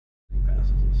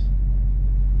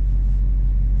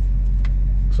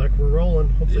Looks like we're rolling.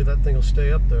 Hopefully that thing will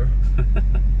stay up there.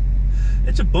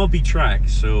 It's a bumpy track,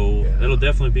 so yeah, it'll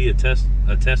definitely be a test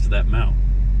of that mount.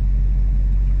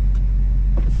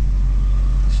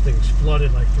 This thing's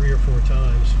flooded like 3 or 4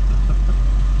 times.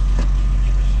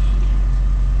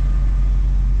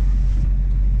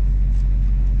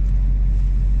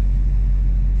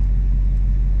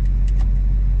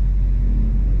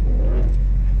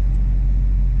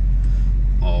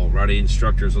 Alrighty,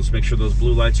 instructors, let's make sure those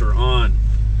blue lights are on.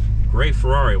 Great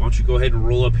Ferrari, why don't you go ahead and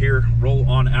roll up here, roll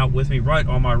on out with me right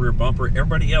on my rear bumper.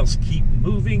 Everybody else keep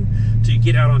moving till you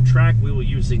get out on track. We will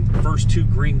use the first 2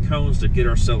 green cones to get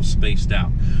ourselves spaced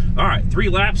out. All right, 3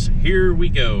 laps, here we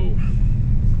go.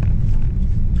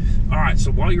 All right, so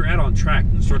while you're out on track,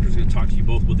 the instructor's gonna talk to you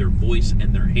both with their voice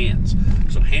and their hands.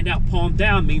 So hand out, palm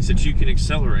down means that you can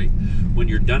accelerate. When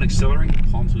you're done accelerating,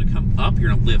 palm's gonna come up, you're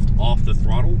gonna lift off the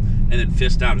throttle, and then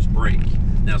fist out is brake.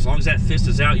 Now, as long as that fist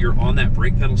is out, you're on that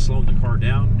brake pedal, slowing the car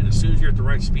down, and as soon as you're at the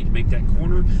right speed to make that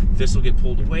corner, fist will get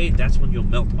pulled away. That's when you'll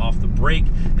melt off the brake,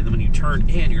 and then when you turn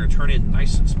in, you're gonna turn in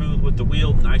nice and smooth with the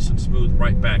wheel, nice and smooth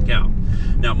right back out.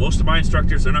 Now, most of my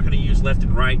instructors, they're not gonna use left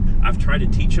and right. I've tried to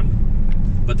teach them,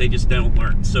 but they just don't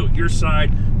learn. So your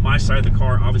side, my side of the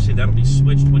car, obviously that'll be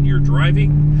switched when you're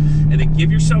driving. And then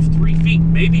give yourself 3 feet,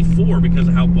 maybe 4 because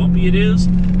of how bumpy it is,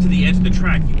 to the edge of the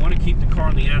track. You want to keep the car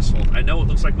on the asphalt. I know it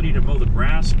looks like we need to mow the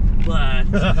grass, but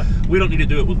we don't need to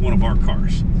do it with one of our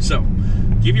cars. So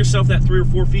give yourself that 3 or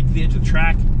 4 feet to the edge of the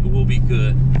track, and we'll be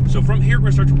good. So from here,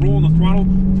 we're going to start to roll on the throttle.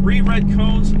 3 red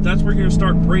cones, that's where you're going to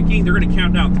start braking. They're going to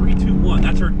count down 3, 2, 1.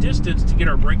 That's our distance to get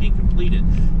our braking completed.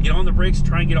 Get on the brakes,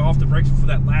 try and get off the brakes for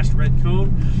that last red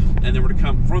cone, and then we're going to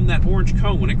come from that orange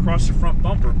cone when it crosses the front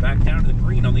bumper back down to the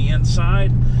green on the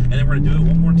inside, and then we're going to do it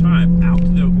one more time. Out to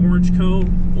the orange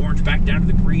cone, orange back down to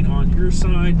the green on your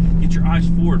side. Get your eyes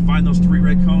forward, find those 3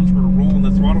 red cones. We're going to roll on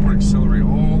the throttle, we're going to accelerate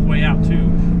all the way out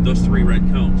to those 3 red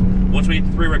cones. Once we hit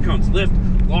the 3 red cones, lift,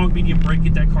 long, medium brake,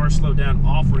 get that car slowed down,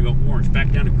 off, we're going to go orange,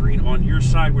 back down to green on your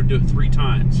side. We're going to do it 3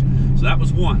 times. So that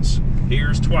was once.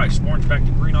 Here's twice. Orange back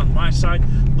to green on my side.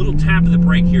 Little tap of the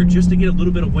brake here just to get a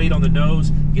little bit of weight on the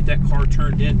nose. Get that car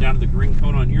turned in down to the green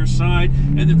cone on your side.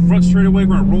 And then front straight away,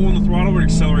 we're going to roll on the throttle. We're going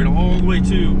to accelerate all the way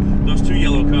to those 2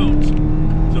 yellow cones.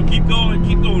 So keep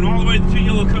going all the way to the 2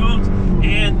 yellow cones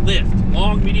and lift.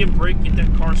 Long, medium brake, get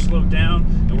that car slowed down.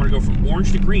 And we're going to go from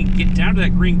orange to green. Get down to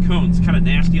that green cone. It's kind of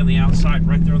nasty on the outside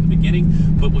right there on the beginning.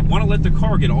 But we want to let the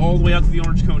car get all the way out to the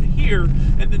orange cone here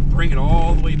and then bring it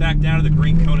all the way back down to the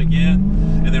green cone again.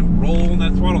 And then roll on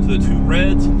that throttle to the 2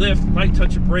 reds, lift, light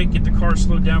touch of brake, get the car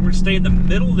slowed down. We're going to stay in the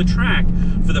middle of the track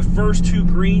for the first 2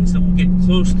 greens, then we'll get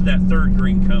close to that 3rd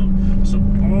green cone. So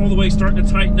all the way starting to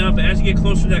tighten up. As you get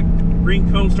closer to that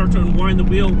green cone, start to unwind the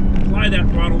wheel, apply that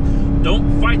throttle.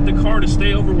 Don't fight the car to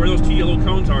stay over where those 2 yellow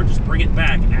cones are. Just bring it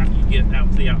back after you get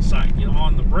out to the outside. Get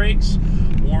on the brakes,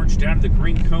 orange down to the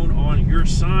green cone on your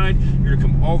side. You're going to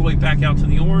come all the way back out to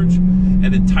the orange, and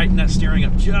then tighten that steering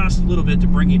up just a little bit to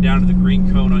bring you down to the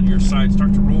green cone on your side.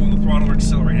 Start to roll on the throttle or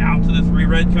accelerate out to the 3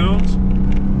 red cones,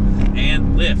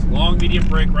 and lift. Long, medium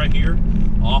brake right here.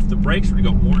 Off the brakes, we're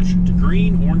going to go orange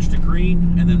to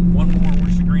green, and then 1 more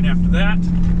orange to green after that.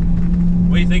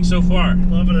 What do you think so far?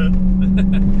 Loving it.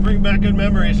 Bring back good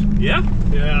memories. Yeah?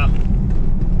 Yeah.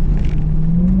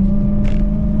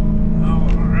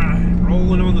 Alright,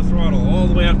 rolling on the throttle all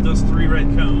the way up those 3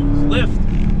 red cones. Lift,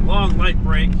 long, light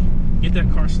brake, get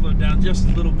that car slowed down just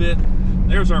a little bit.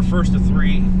 There's our first of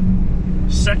 3.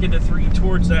 Second of 3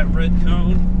 towards that red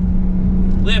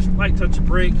cone. Lift, light touch of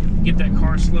brake, get that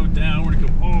car slowed down. We're going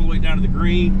to go all the way down to the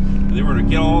green, and then we're going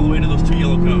to get all the way to those 2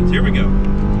 yellow cones. Here we go.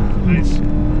 Nice.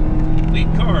 Lead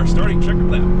car, starting checker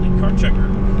lap. Lead car checker.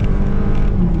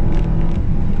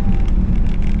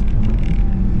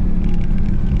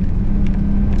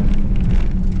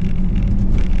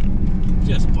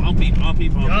 Just bumpy, bumpy,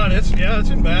 bumpy. God, it's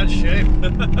in bad shape.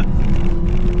 That's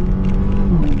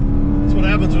what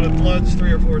happens when it floods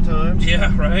 3 or 4 times.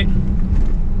 Yeah, right.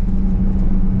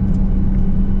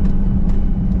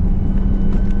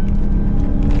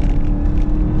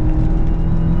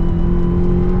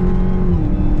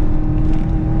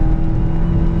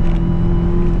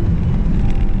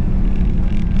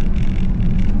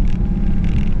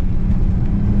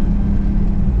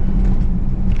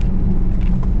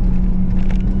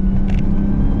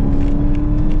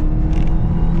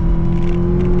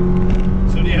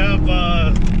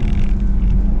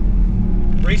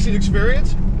 Racing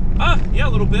experience? Yeah, a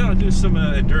little bit. I do some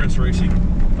endurance racing.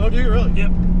 Oh, do you really?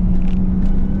 Yep.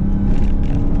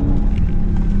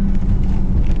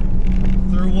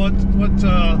 Through what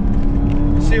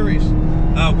series?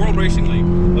 World Racing League.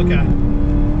 Okay.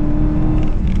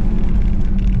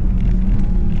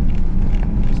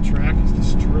 This track is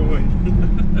destroyed.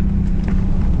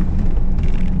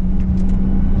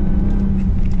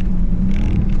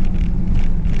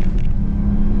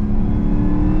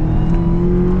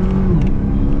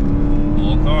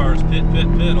 Pit, pit,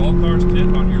 pit. All cars pit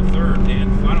on your third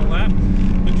and final lap.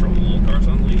 Control all cars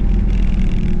on lead.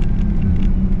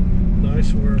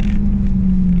 Nice work.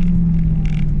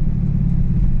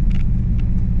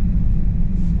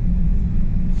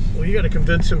 Well, you got to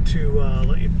convince him to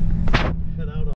let you